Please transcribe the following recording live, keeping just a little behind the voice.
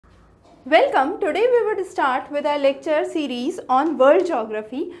Welcome. Today we would start with our lecture series on world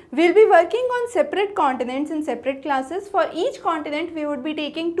geography. We will be working on separate continents in separate classes. For each continent we would be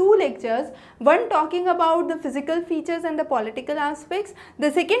taking two lectures, one talking about the physical features and the political aspects,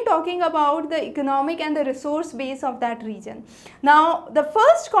 the second talking about the economic and the resource base of that region. Now the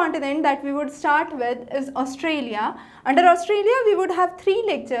first continent that we would start with is Australia. Under Australia we would have three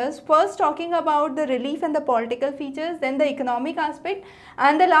lectures, first talking about the relief and the political features, then the economic aspect,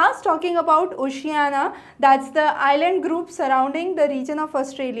 and the last talking about Oceania, that's the island group surrounding the region of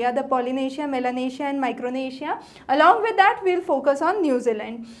Australia, the Polynesia, Melanesia and Micronesia. Along with that we will focus on New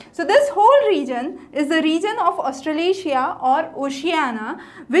Zealand. So this whole region is the region of Australasia or Oceania,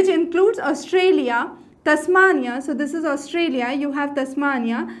 which includes Australia, Tasmania, so this is Australia, you have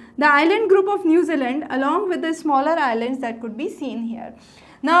Tasmania, the island group of New Zealand along with the smaller islands that could be seen here.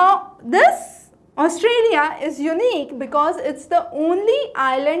 Now this Australia is unique because it's the only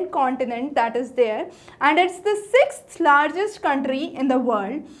island continent that is there, and it's the 6th largest country in the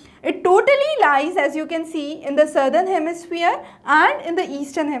world. It totally lies, as you can see, in the southern hemisphere and in the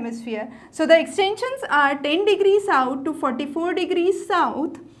eastern hemisphere. So the extensions are 10 degrees south to 44 degrees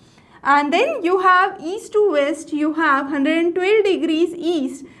south. And then you have east to west, you have 112 degrees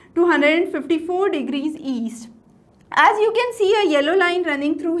east to 154 degrees east. As you can see a yellow line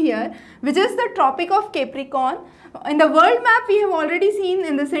running through here, which is the Tropic of Capricorn. In the world map we have already seen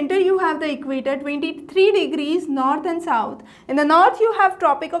in the center you have the equator, 23 degrees north and south. In the north you have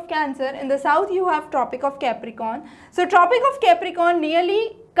Tropic of Cancer, in the south you have Tropic of Capricorn. So Tropic of Capricorn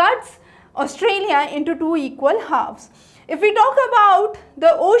nearly cuts Australia into two equal halves. If we talk about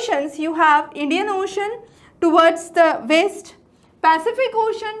the oceans, you have Indian Ocean towards the west, Pacific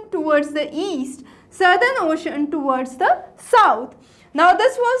Ocean towards the east, Southern Ocean towards the south. Now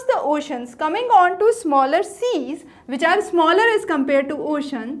this was the oceans. Coming on to smaller seas, which are smaller as compared to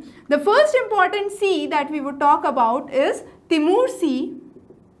ocean. The first important sea that we would talk about is Timor Sea.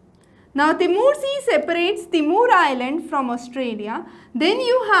 Now Timor Sea separates Timor Island from Australia. Then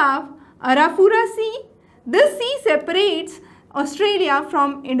you have Arafura Sea. This sea separates Australia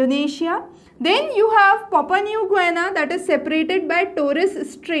from Indonesia. Then you have Papua New Guinea, that is separated by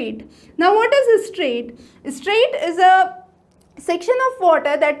Torres Strait. Now what is a strait? A strait is a section of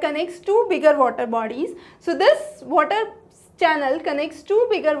water that connects two bigger water bodies. So this water channel connects two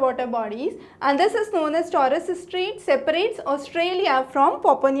bigger water bodies, and this is known as Torres Strait, separates Australia from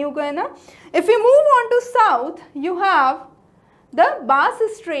Papua New Guinea. If we move on to south, you have the Bass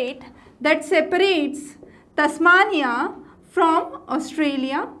Strait that separates Tasmania from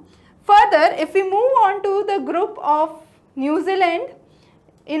Australia. Further, if we move on to the group of New Zealand,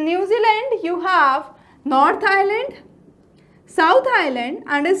 in New Zealand you have North Island, South Island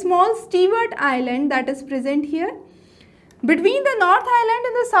and a small Stewart Island that is present here. Between the North Island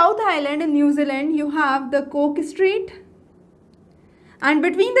and the South Island in New Zealand you have the Cook Strait, and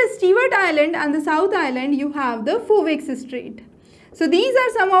between the Stewart Island and the South Island you have the Fovex Strait. So these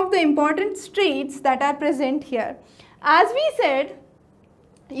are some of the important straits that are present here. As we said,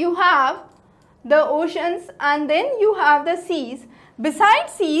 you have the oceans and then you have the seas.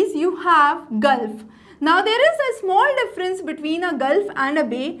 Besides seas, you have Gulf. Now there is a small difference between a Gulf and a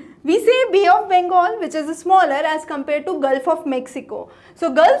bay. We say Bay of Bengal, which is smaller as compared to Gulf of Mexico. So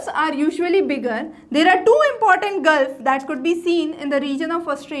Gulfs are usually bigger. There are two important Gulfs that could be seen in the region of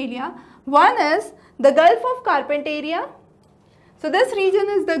Australia. One is the Gulf of Carpentaria. So this region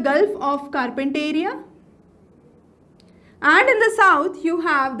is the Gulf of Carpentaria. And in the south you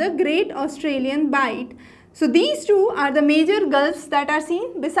have the Great Australian Bight. So these two are the major gulfs that are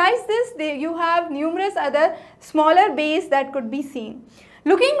seen. Besides this, you have numerous other smaller bays that could be seen.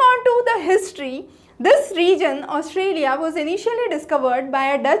 Looking on to the history, this region, Australia, was initially discovered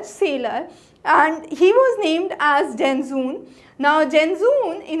by a Dutch sailor and he was named as Janzoon. Now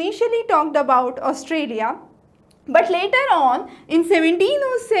Janzoon initially talked about Australia, but later on in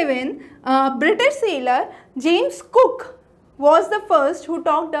 1707, British sailor James Cook was the first who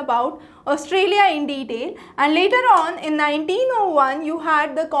talked about Australia in detail, and later on in 1901 you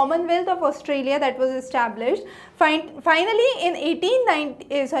had the Commonwealth of Australia that was established. Finally in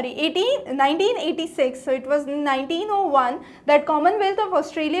 1986, so it was in 1901 that Commonwealth of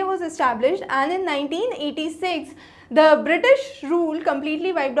Australia was established, and in 1986 the British rule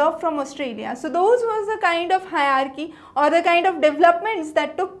completely wiped off from Australia. So those was the kind of hierarchy or the kind of developments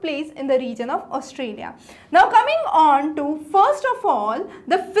that took place in the region of Australia. Now coming on to first of all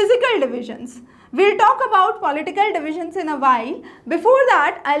the physical divisions. We'll talk about political divisions in a while. Before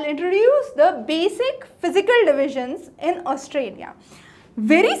that, I'll introduce the basic physical divisions in Australia.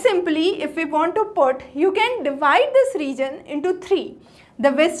 Very simply, if we want to put, you can divide this region into three.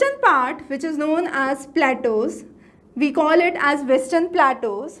 the western part, which is known as plateaus, we call it as western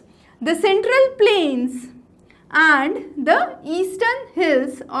plateaus, the central plains and the eastern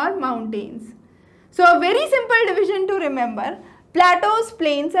hills or mountains. So a very simple division to remember: plateaus,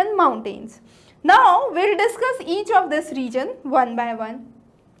 plains and mountains. Now we'll discuss each of this region one by one.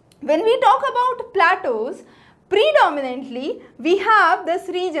 When we talk about plateaus, predominantly we have this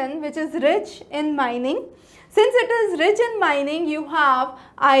region which is rich in mining. Since it is rich in mining, you have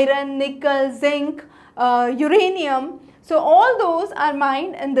iron, nickel, zinc, uranium. So all those are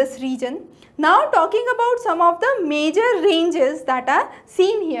mined in this region. Now talking about some of the major ranges that are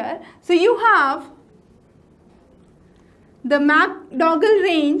seen here. So you have the McDougall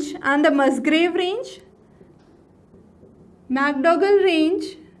range and the Musgrave range. McDougall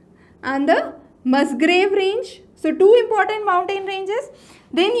range and the Musgrave range. So two important mountain ranges.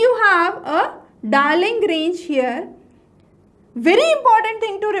 Then you have a Darling range here. Very important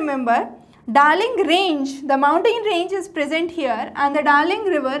thing to remember, Darling range, the mountain range is present here and the Darling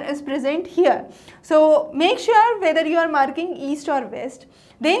river is present here. So make sure whether you are marking east or west.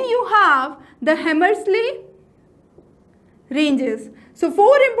 Then you have the Hammersley ranges. So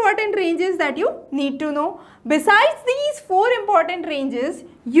four important ranges that you need to know. Besides these four important ranges,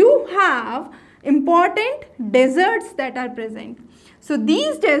 you have important deserts that are present. So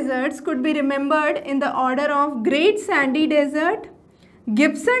these deserts could be remembered in the order of Great Sandy Desert,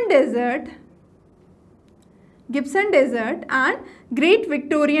 Gibson Desert and Great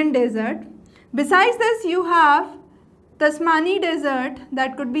Victorian Desert. Besides this, you have Tasmani Desert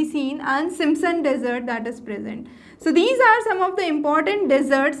that could be seen and Simpson Desert that is present. So these are some of the important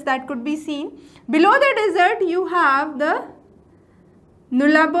deserts that could be seen. Below the desert, you have the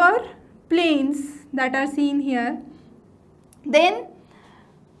Nullarbor Plains that are seen here. Then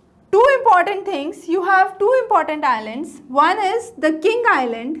two important things, you have two important islands. One is the King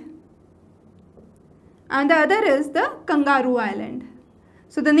Island and the other is the Kangaroo Island.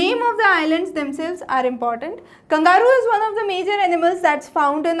 So the name of the islands themselves are important. Kangaroo is one of the major animals that's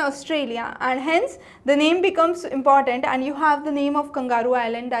found in Australia and hence the name becomes important, and you have the name of Kangaroo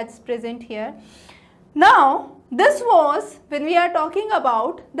Island that's present here. Now this was when we are talking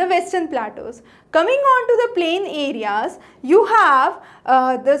about the western plateaus. Coming on to the plain areas, you have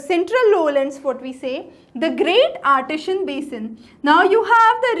the central lowlands, what we say, the Great Artesian Basin. Now you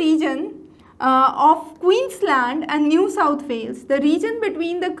have the region of Queensland and New South Wales. The region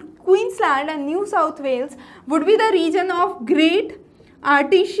between the Queensland and New South Wales would be the region of Great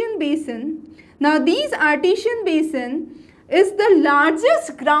Artesian Basin. Now these Artesian Basin is the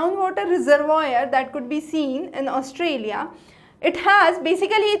largest groundwater reservoir that could be seen in Australia. It has,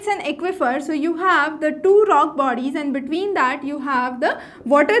 basically it's an aquifer, so you have the two rock bodies and between that you have the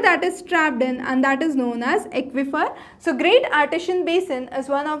water that is trapped in, and that is known as aquifer. So Great Artesian Basin is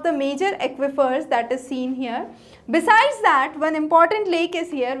one of the major aquifers that is seen here. Besides that, one important lake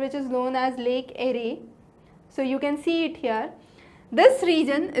is here which is known as Lake Erie. So you can see it here. This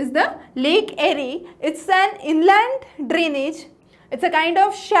region is the Lake Erie. It's an inland drainage. It's a kind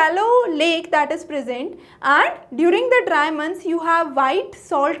of shallow lake that is present, and during the dry months you have white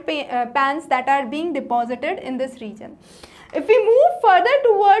salt pans that are being deposited in this region. If we move further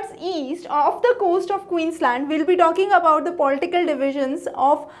towards east off the coast of Queensland, we will be talking about the political divisions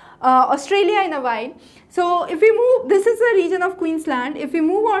of Australia in a while. So if we move, this is the region of Queensland. If we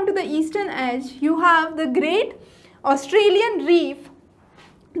move on to the eastern edge, you have the Great Australian Reef.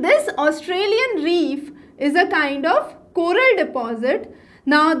 This Australian Reef is a kind of coral deposit.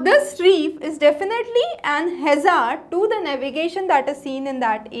 Now this reef is definitely an hazard to the navigation that is seen in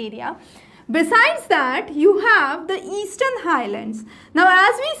that area. Besides that, you have the Eastern Highlands. Now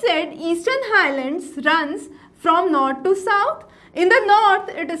as we said, Eastern Highlands runs from north to south. In the north,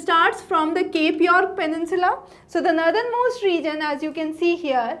 it starts from the Cape York Peninsula. So the northernmost region, as you can see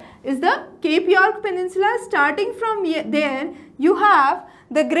here, is the Cape York Peninsula. Starting from there, you have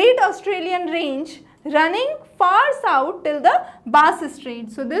the Great Australian Range running far south till the Bass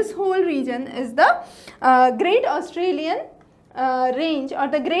Strait. So this whole region is the Great Australian Range, or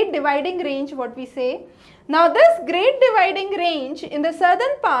the Great Dividing Range, what we say. Now this Great Dividing Range, in the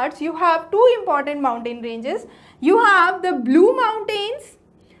southern parts you have two important mountain ranges. You have the Blue Mountains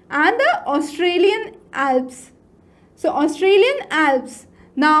and the Australian Alps. So Australian Alps.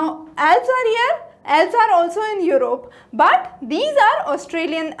 Now Alps are here. Alps are also in Europe, but these are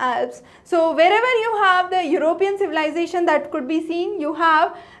Australian Alps. So wherever you have the European civilization that could be seen, you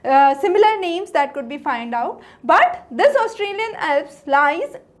have similar names that could be found out. But this Australian Alps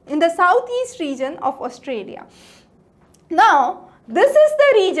lies in the southeast region of Australia. Now this is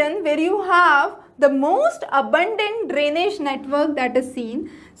the region where you have the most abundant drainage network that is seen.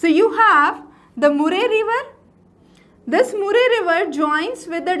 So you have the Murray River. This Murray River joins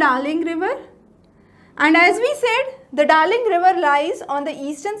with the Darling River, and as we said, the Darling River lies on the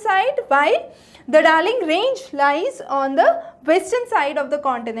eastern side while the Darling Range lies on the western side of the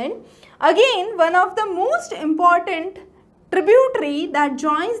continent. Again, one of the most important tributary that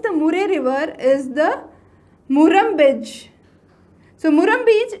joins the Murray River is the Murrumbidgee. So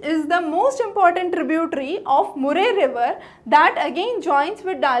Murrumbidgee is the most important tributary of Murray River that again joins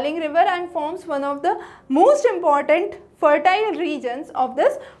with Darling River and forms one of the most important fertile regions of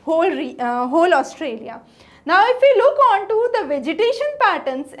this whole Australia. Now if we look on to the vegetation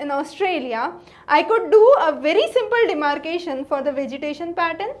patterns in Australia, I could do a very simple demarcation for the vegetation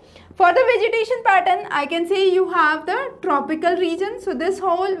pattern. For the vegetation pattern, I can say you have the tropical region. So this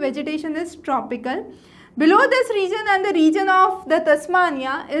whole vegetation is tropical. Below this region and the region of the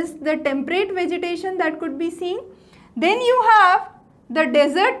Tasmania is the temperate vegetation that could be seen. Then you have the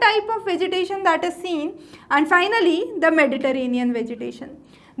desert type of vegetation that is seen, and finally the Mediterranean vegetation.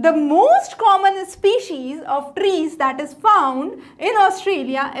 The most common species of trees that is found in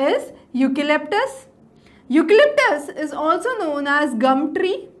Australia is eucalyptus. Eucalyptus is also known as gum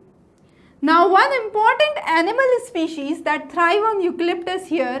tree. Now one important animal species that thrive on eucalyptus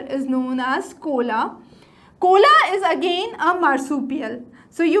here is known as koala. Koala is again a marsupial.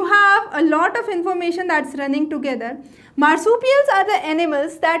 So you have a lot of information that's running together. Marsupials are the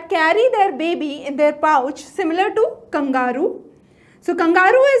animals that carry their baby in their pouch, similar to kangaroo. So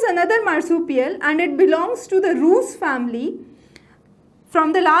kangaroo is another marsupial and it belongs to the roo family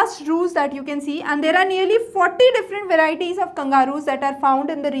from the last roos that you can see, and there are nearly 40 different varieties of kangaroos that are found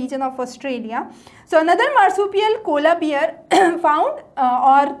in the region of Australia. So another marsupial, koala bear, found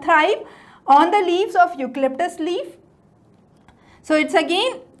or thrive on the leaves of eucalyptus leaf. So it's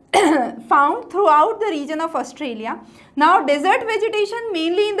again found throughout the region of Australia. Now desert vegetation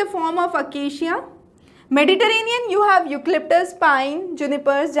mainly in the form of acacia. Mediterranean, you have eucalyptus, pine,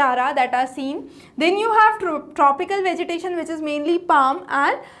 junipers, jara that are seen. Then you have tropical vegetation, which is mainly palm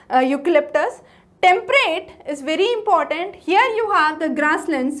and eucalyptus. Temperate is very important. Here you have the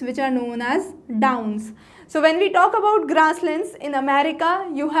grasslands which are known as downs. So when we talk about grasslands in America,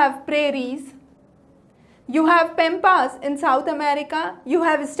 you have prairies, you have pampas in South America, you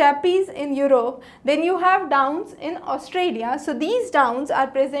have steppes in Europe, then you have downs in Australia. So these downs are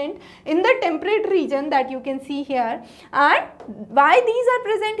present in the temperate region that you can see here. And why these are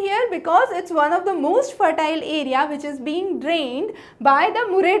present here? Because it's one of the most fertile area which is being drained by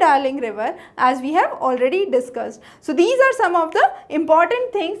the Murray-Darling River, as we have already discussed. So these are some of the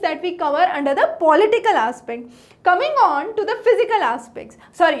important things that we cover under the political aspect. Coming on to the physical aspects,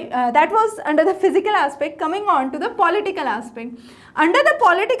 that was under the physical aspect. Coming on to the political aspect. Under the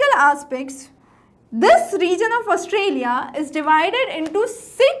political aspects, this region of Australia is divided into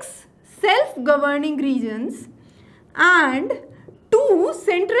 6 self-governing regions and 2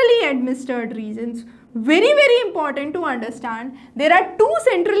 centrally administered regions. Very, very important to understand. There are 2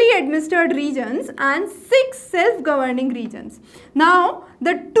 centrally administered regions and 6 self-governing regions. Now,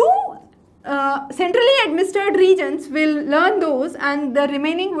 the 2 centrally administered regions will learn those, and the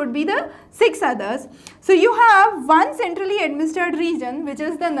remaining would be the 6 others. So you have one centrally administered region which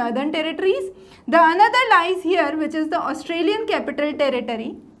is the Northern Territories. The another lies here which is the Australian Capital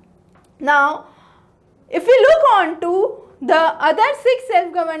Territory. Now if we look on to the other 6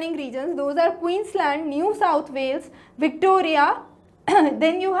 self-governing regions, those are Queensland, New South Wales, Victoria,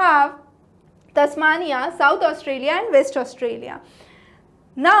 then you have Tasmania, South Australia and West Australia.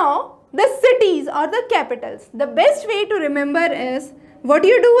 Now the cities or the capitals, the best way to remember is, what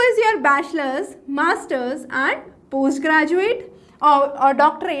you do is your bachelor's, master's and postgraduate or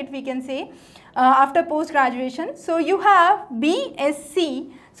doctorate we can say after post graduation. So you have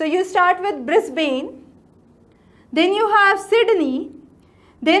BSc, so you start with Brisbane, then you have Sydney,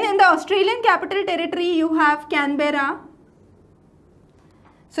 then in the Australian Capital Territory you have Canberra.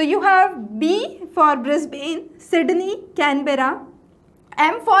 So you have B for Brisbane, Sydney, Canberra,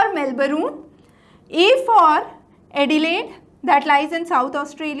 M for Melbourne, A for Adelaide that lies in South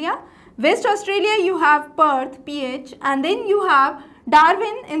Australia, West Australia you have Perth, PH, and then you have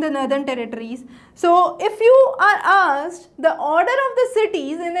Darwin in the Northern Territories. So if you are asked the order of the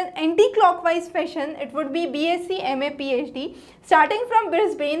cities in an anti-clockwise fashion, it would be BSc, MA, PhD, starting from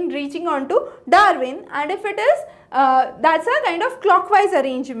Brisbane reaching on to Darwin, and if it is that's a kind of clockwise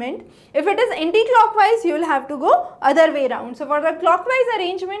arrangement. If it is anti-clockwise, you will have to go other way around. So for the clockwise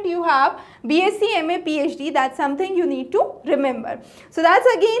arrangement, you have BSc, MA, PhD. That's something you need to remember. So that's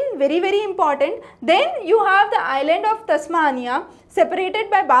again very, very important. Then you have the island of Tasmania separated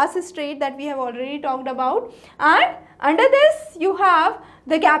by Bass Strait that we have already already talked about, and under this you have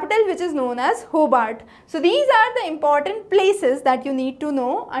the capital which is known as Hobart. So these are the important places that you need to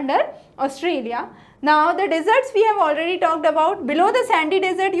know under Australia. Now the deserts we have already talked about. Below the sandy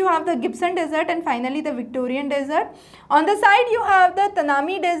desert you have the Gibson desert and finally the Victorian desert. On the side you have the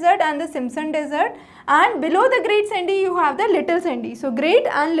Tanami desert and the Simpson desert, and below the Great Sandy you have the Little Sandy. So Great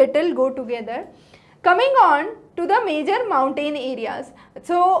and Little go together. Coming on to the major mountain areas.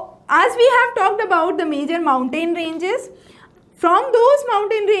 So as we have talked about the major mountain ranges, from those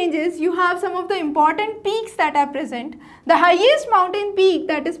mountain ranges you have some of the important peaks that are present. The highest mountain peak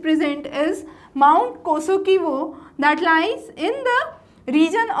that is present is Mount Kosokivo, that lies in the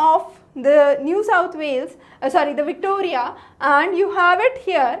region of the New South Wales, the Victoria, and you have it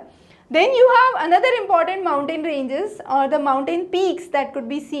here. Then you have another important mountain ranges or the mountain peaks that could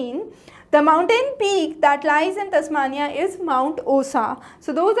be seen. The mountain peak that lies in Tasmania is Mount Osa.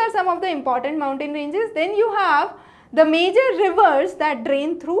 So those are some of the important mountain ranges. Then you have the major rivers that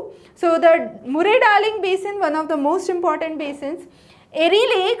drain through. So the Murray-Darling Basin, one of the most important basins. Erie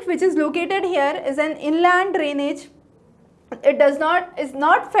Lake, which is located here, is an inland drainage. It is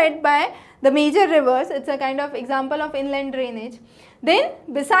not fed by the major rivers. It's a kind of example of inland drainage. Then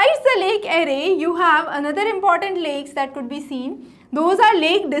besides the Lake Erie, you have another important lakes that could be seen. Those are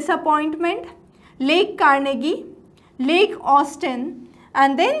Lake Disappointment, Lake Carnegie, Lake Austin,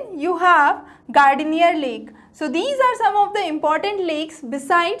 and then you have Gardiner Lake. So these are some of the important lakes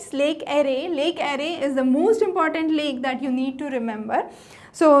besides Lake Erie. Lake Erie is the most important lake that you need to remember.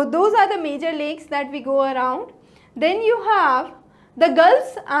 So those are the major lakes that we go around. Then you have the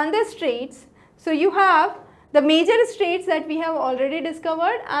gulfs and the straits. So you have the major straits that we have already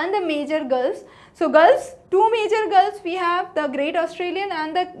discovered and the major gulfs. So gulfs, two major gulfs we have, the Great Australian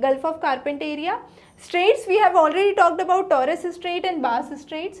and the Gulf of Carpentaria. Straits we have already talked about, Torres Strait and Bass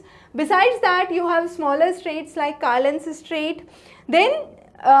Straits. Besides that you have smaller straits like Carlins Strait. Then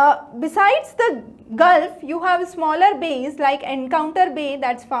besides the Gulf you have smaller bays like Encounter Bay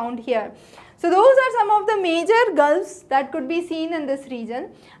that's found here. So those are some of the major gulfs that could be seen in this region.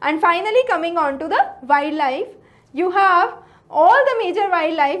 And finally coming on to the wildlife, you have all the major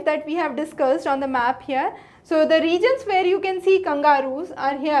wildlife that we have discussed on the map here. So the regions where you can see kangaroos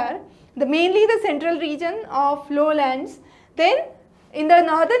are here. Mainly the central region of lowlands. Then in the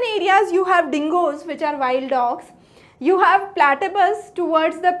northern areas you have dingoes, which are wild dogs. You have platypus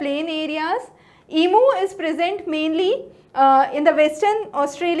towards the plain areas. Emu is present mainly in the Western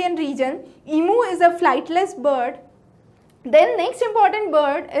Australian region. Emu is a flightless bird. Then next important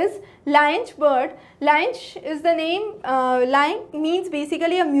bird is lion bird. Lion is the name, lion means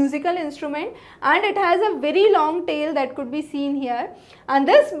basically a musical instrument, and it has a very long tail that could be seen here, and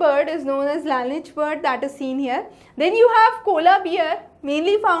this bird is known as lion bird, that is seen here. Then you have koala bear,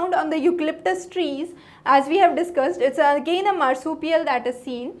 mainly found on the eucalyptus trees, as we have discussed. It's again a marsupial that is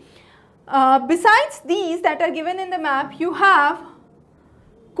seen. Besides these that are given in the map, you have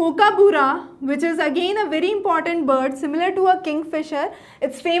Kookaburra, which is again a very important bird similar to a kingfisher.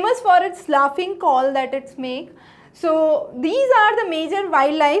 It's famous for its laughing call that it makes. So these are the major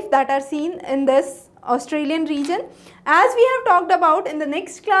wildlife that are seen in this Australian region. As we have talked about, in the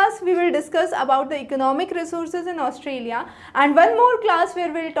next class we will discuss about the economic resources in Australia, and one more class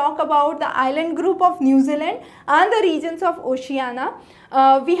where we will talk about the island group of New Zealand and the regions of Oceania.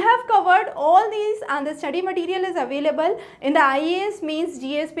 We have covered all these, and the study material is available in the IAS Mains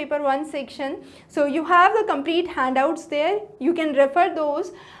GS paper 1 section. So you have the complete handouts there, you can refer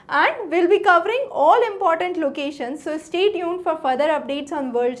those, and we will be covering all important locations. So stay tuned for further updates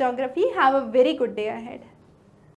on world geography. Have a very good day ahead.